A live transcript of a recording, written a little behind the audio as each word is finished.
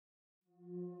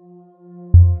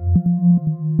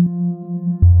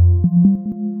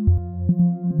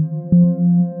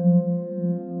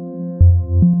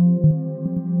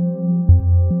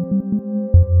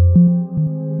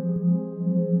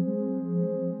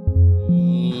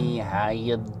Hey, how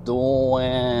you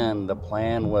doing? The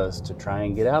plan was to try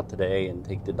and get out today and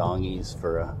take the dongies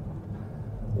for a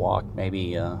walk.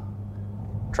 Maybe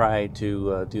try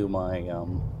to do my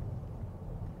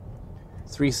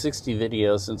 360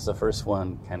 video, since the first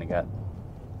one kind of got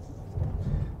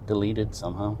deleted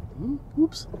somehow.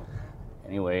 Oops.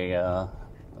 Anyway,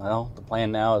 well, the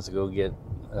plan now is to go get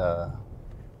an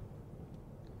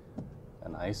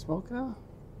ice mocha.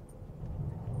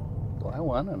 Do I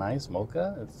want an ice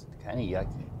mocha? It's kind of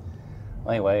yucky.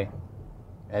 Anyway,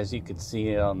 as you can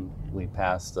see, we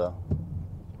passed the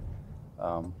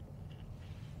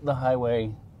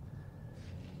highway.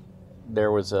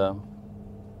 There was a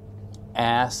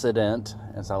accident,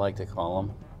 as I like to call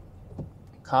them.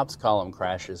 Cops call them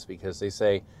crashes because they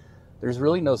say there's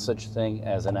really no such thing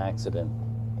as an accident.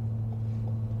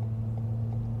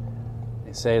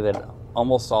 They say that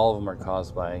almost all of them are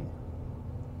caused by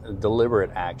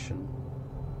deliberate action.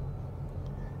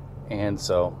 And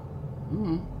so,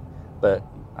 but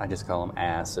I just call them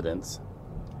accidents.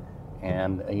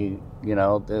 And you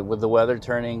know, with the weather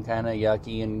turning kind of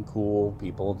yucky and cool,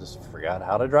 people just forgot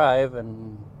how to drive.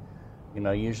 And you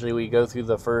know, usually we go through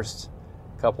the first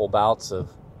couple bouts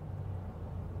of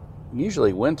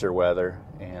usually winter weather,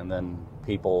 and then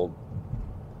people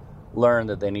learn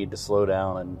that they need to slow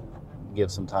down and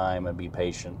give some time and be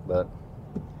patient.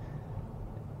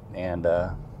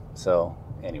 So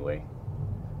anyway,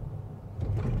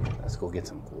 let's go get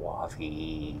some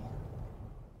coffee.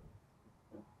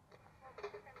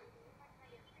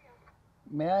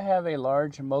 May I have a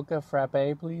large mocha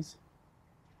frappe, please?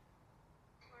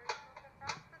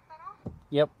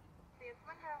 Yep.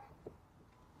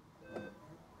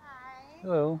 Hi.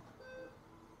 Hello. It's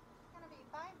gonna be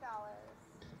 $5.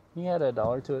 He had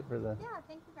 $1 to it for the... Yeah,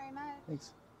 thank you very much.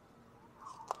 Thanks.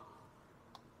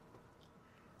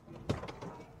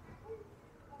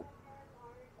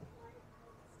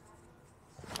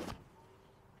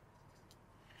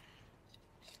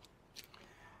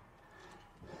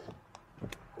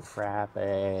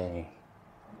 Frappe.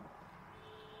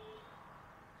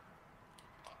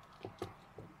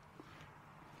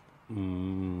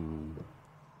 Mmm.